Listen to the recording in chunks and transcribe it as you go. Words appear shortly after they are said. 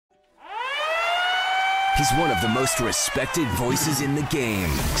He's one of the most respected voices in the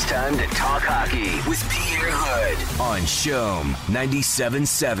game. It's time to talk hockey with Pierre Houde on CHOM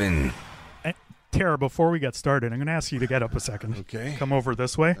 97.7. Tara, before we get started, I'm going to ask you to get up a second. Okay. Come over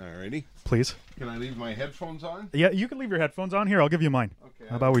this way. Alrighty. Please. Can I leave my headphones on? Yeah, you can leave your headphones on. Here, I'll give you mine. Okay.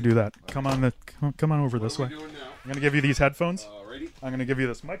 How about we do that? Come on over this way. What are we doing now? I'm going to give you these headphones. Alrighty. I'm going to give you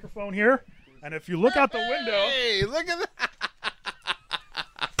this microphone here. And if you look out the window... Hey, look at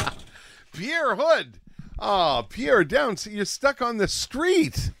that. Pierre Houde. Oh, Pierre, down. So you're stuck on the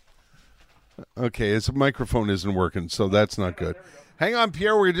street. Okay, his microphone isn't working, so that's not good. Hang on,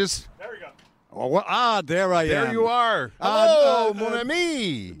 Pierre. We're just... There we go. Oh, well, there I am. There you are. Hello, mon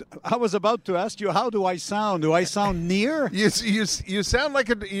ami. I was about to ask you, how do I sound? Do I sound near? You sound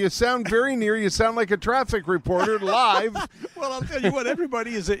like you sound very near. You sound like a traffic reporter live. Well, I'll tell you what,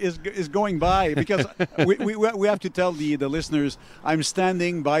 everybody is going by because we have to tell the listeners I'm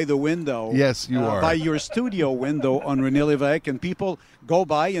standing by the window. Yes, you are. By your studio window on René Lévesque, and people go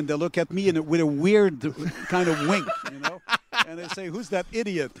by and they look at me with a weird kind of wink, you know. And they say, "Who's that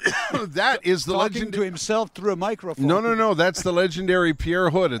idiot?" That is the talking legend to himself through a microphone. No. That's the legendary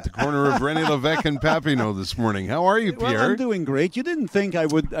Pierre Houde at the corner of René Lévesque and Papineau this morning. How are you, Pierre? Well, I'm doing great. You didn't think I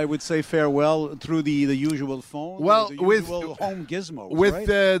would say farewell through the usual phone? Well, the usual home gizmos, with right?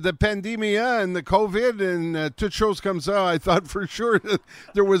 the pandemia and the COVID and toutes choses comme ça, I thought for sure that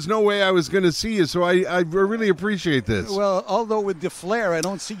there was no way I was going to see you. So I really appreciate this. Well, although with the flare, I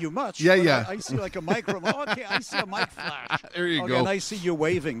don't see you much. Yeah. I see like a microphone. Okay, I see a mic flash. There you go. And I see you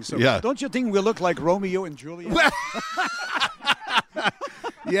waving. So Yeah. Don't you think we look like Romeo and Juliet?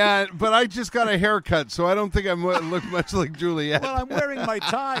 Yeah, but I just got a haircut, so I don't think I look much like Juliet. Well, I'm wearing my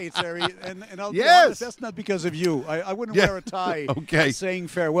tie, Terry, and I'll be Yes. honest, that's not because of you. I wouldn't wear a tie Okay. saying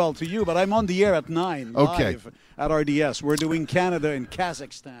farewell to you, but I'm on the air at 9 Okay. live at RDS. We're doing Canada and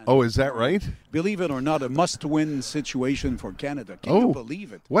Kazakhstan. Oh, is that right? Believe it or not, a must-win situation for Canada. Can you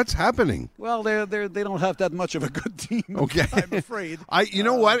believe it? What's happening? Well, they don't have that much of a good team. Okay. I'm afraid. You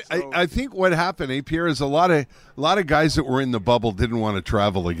know what? So- I think what happened, Pierre, is a lot of guys that were in the bubble didn't want to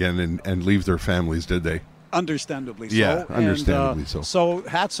travel again and leave their families, did they? Understandably so. Yeah, understandably so. So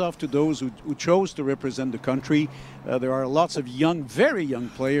hats off to those who chose to represent the country. There are lots of very young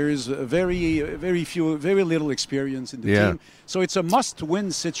players, very little experience in the team. So it's a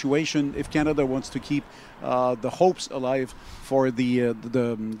must-win situation if Canada wants to keep the hopes alive for the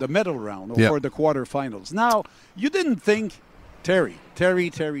medal round or for the quarterfinals. Now, you didn't think, Terry. You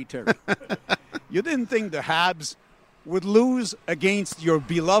didn't think the Habs would lose against your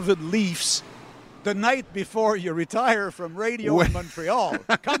beloved Leafs the night before you retire from radio in Montreal.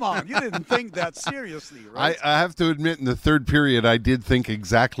 Come on, you didn't think that seriously, right? I have to admit, in the third period, I did think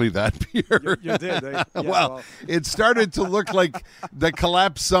exactly that, Pierre. You did, eh? Yeah, well, it started to look like the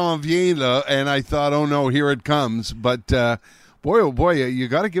collapse s'en vient, and I thought, oh no, here it comes. But boy, oh boy, you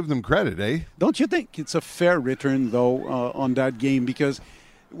got to give them credit, eh? Don't you think it's a fair return, though, on that game? Because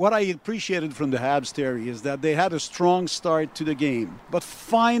what I appreciated from the Habs, Terry, is that they had a strong start to the game. But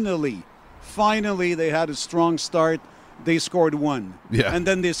finally, they had a strong start. They scored 1. Yeah. And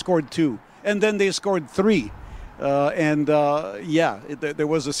then they scored 2. And then they scored 3. There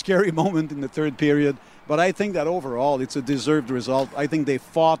was a scary moment in the third period. But I think that overall it's a deserved result. I think they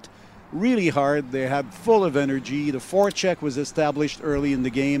fought really hard. They had full of energy. The forecheck was established early in the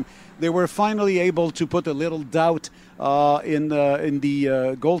game. They were finally able to put a little doubt in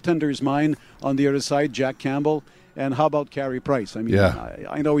the goaltender's mind on the other side, Jack Campbell. And how about Carey Price? I mean,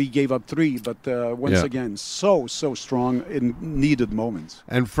 I know he gave up 3, but once again, so strong in needed moments.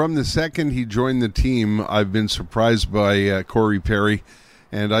 And from the second he joined the team, I've been surprised by Corey Perry,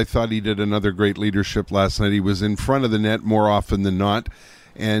 and I thought he did another great leadership last night. He was in front of the net more often than not,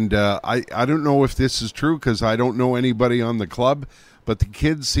 and I don't know if this is true because I don't know anybody on the club, but the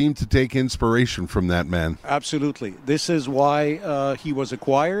kids seem to take inspiration from that man. Absolutely. This is why he was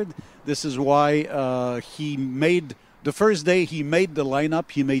acquired. This is why he made the first day he made the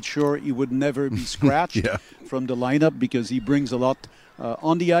lineup. He made sure he would never be scratched from the lineup because he brings a lot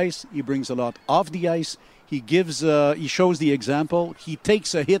on the ice. He brings a lot off the ice. He shows the example. He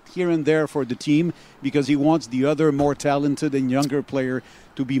takes a hit here and there for the team because he wants the other more talented and younger player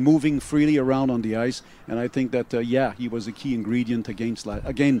to be moving freely around on the ice. And I think that, he was a key ingredient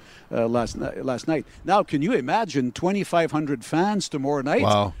last night. Now, can you imagine 2,500 fans tomorrow night?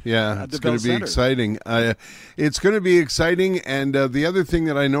 Wow, yeah, it's going to be exciting. It's going to be exciting. And the other thing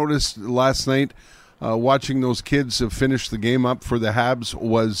that I noticed last night, watching those kids finish the game up for the Habs,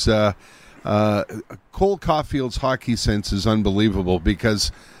 was Cole Caulfield's hockey sense is unbelievable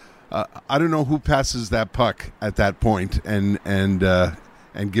because I don't know who passes that puck at that point and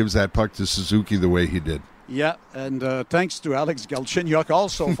gives that puck to Suzuki the way he did. Yeah, and thanks to Alex Galchenyuk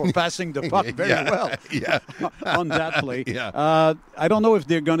also for passing the puck very well on that play. Yeah. I don't know if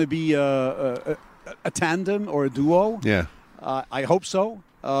they're going to be a tandem or a duo. Yeah. I hope so.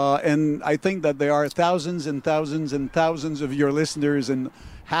 And I think that there are thousands and thousands and thousands of your listeners and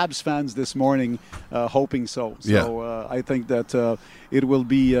Habs fans this morning hoping so. So I think that it will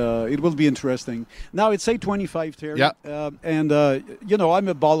be interesting. Now it's 8:25, Terry. Yeah. And I'm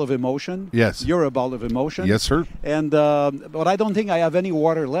a ball of emotion. Yes. You're a ball of emotion. Yes, sir. And but I don't think I have any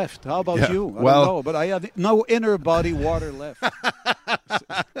water left. How about you? I don't know, but I have no inner body water left.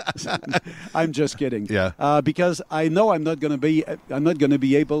 I'm just kidding. Yeah. Because I know I'm not going to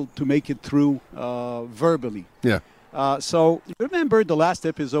be able to make it through verbally. Yeah. So remember the last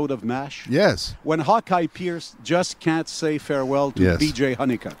episode of MASH? Yes. When Hawkeye Pierce just can't say farewell to BJ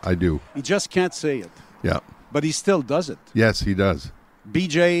Honeycutt. I do. He just can't say it. Yeah. But he still does it. Yes, he does.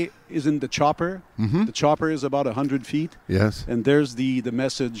 BJ is in the chopper. Mm-hmm. The chopper is about 100 feet. Yes. And there's the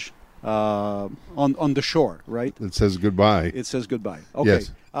message on the shore, right? It says goodbye. It says goodbye. Okay.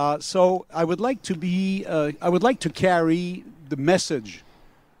 Yes. So I would like to carry the message,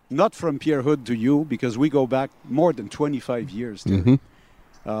 not from Pierre Houde to you, because we go back more than 25 years. Mm-hmm.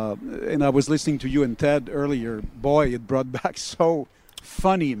 And I was listening to you and Ted earlier. Boy, it brought back so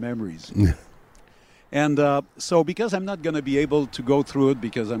funny memories. And so because I'm not going to be able to go through it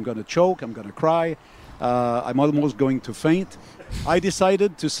because I'm going to choke, I'm going to cry, I'm almost going to faint, I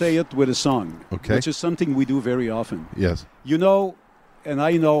decided to say it with a song, which is something we do very often. Yes. You know, and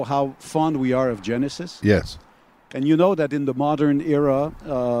I know how fond we are of Genesis. Yes. And you know that in the modern era,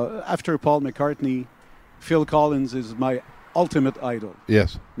 after Paul McCartney, Phil Collins is my ultimate idol.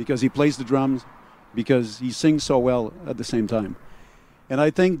 Yes. Because he plays the drums, because he sings so well at the same time. And I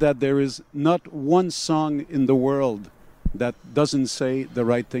think that there is not one song in the world that doesn't say the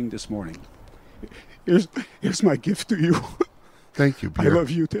right thing this morning. Here's my gift to you. Thank you, Pierre. I love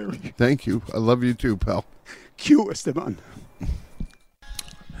you, Terry. Thank you. I love you too, pal. Q, Esteban.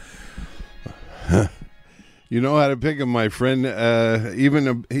 You know how to pick him, my friend.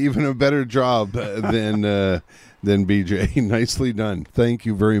 Even a better job than BJ. Nicely done. Thank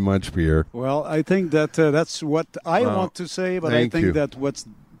you very much, Pierre. Well, I think that that's what I want to say, but I think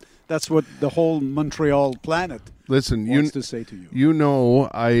that's what the whole Montreal planet wants to say to you. You know,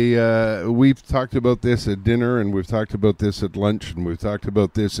 we've talked about this at dinner, and we've talked about this at lunch, and we've talked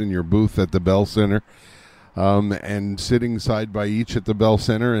about this in your booth at the Bell Center. And sitting side by each at the Bell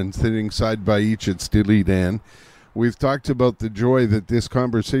Center and sitting side by each at Steely Dan. We've talked about the joy that this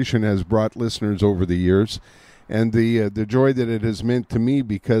conversation has brought listeners over the years and the joy that it has meant to me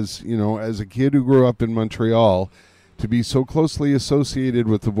because, you know, as a kid who grew up in Montreal, to be so closely associated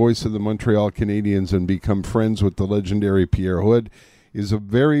with the voice of the Montreal Canadiens and become friends with the legendary Pierre Houde is a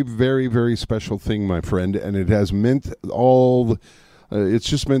very, very, very special thing, my friend, and it has meant it's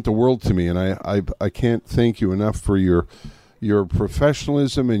just meant the world to me, and I can't thank you enough for your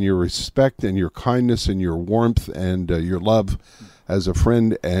professionalism and your respect and your kindness and your warmth and your love as a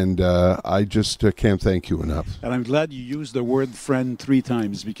friend, and I just can't thank you enough. And I'm glad you used the word friend 3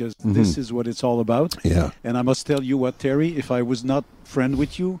 times because this is what it's all about. Yeah. And I must tell you what, Terry, if I was not friend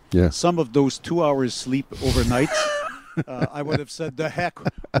with you, some of those 2 hours sleep overnight, I would have said the heck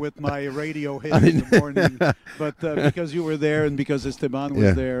with my radio hit in the morning. But because you were there and because Esteban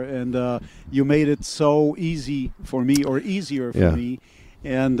was there and you made it so easy for me or easier for me.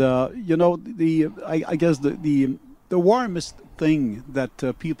 And, I guess the warmest thing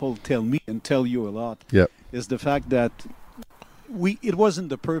that people tell me and tell you a lot is the fact that it wasn't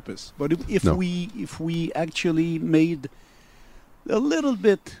the purpose. But if we actually made a little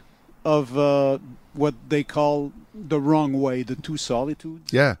bit of what they call the wrong way, the 2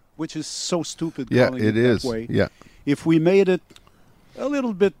 solitudes. Yeah. Which is so stupid calling it is. that way. Yeah. If we made it a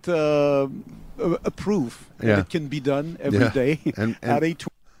little bit a proof that it can be done every day and at 8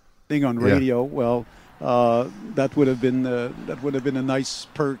 thing on radio, well, that would have been a nice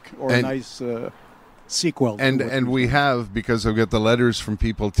perk or a nice sequel. And we have, because I've got the letters from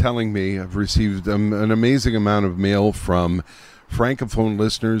people telling me, I've received an amazing amount of mail from Francophone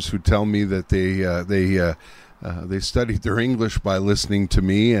listeners who tell me that they studied their English by listening to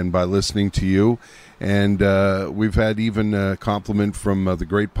me and by listening to you. And we've had even a compliment from the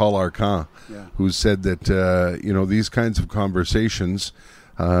great Paul Arcand, who said that, these kinds of conversations,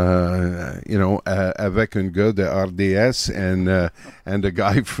 avec un gars de RDS and a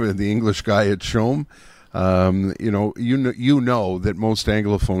guy for the English guy at CHOM, you know that most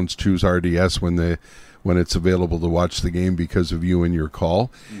Anglophones choose RDS when when it's available to watch the game because of you and your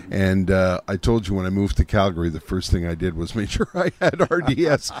call. Mm-hmm. And I told you when I moved to Calgary, the first thing I did was make sure I had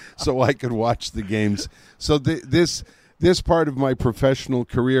RDS so I could watch the games. So this part of my professional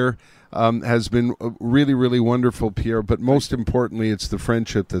career has been really, really wonderful, Pierre. But most importantly, it's the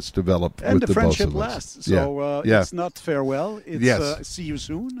friendship that's developed and with the both friendship of us. lasts. So it's not farewell. It's see you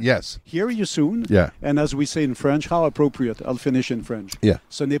soon. Yes. Hear you soon. Yeah. And as we say in French, how appropriate. I'll finish in French. Yeah.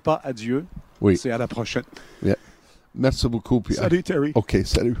 Ce n'est pas adieu. Oui. C'est à la prochaine. Yeah. Merci beaucoup, Pierre. Salut, Terry. Okay,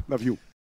 salut. Love you.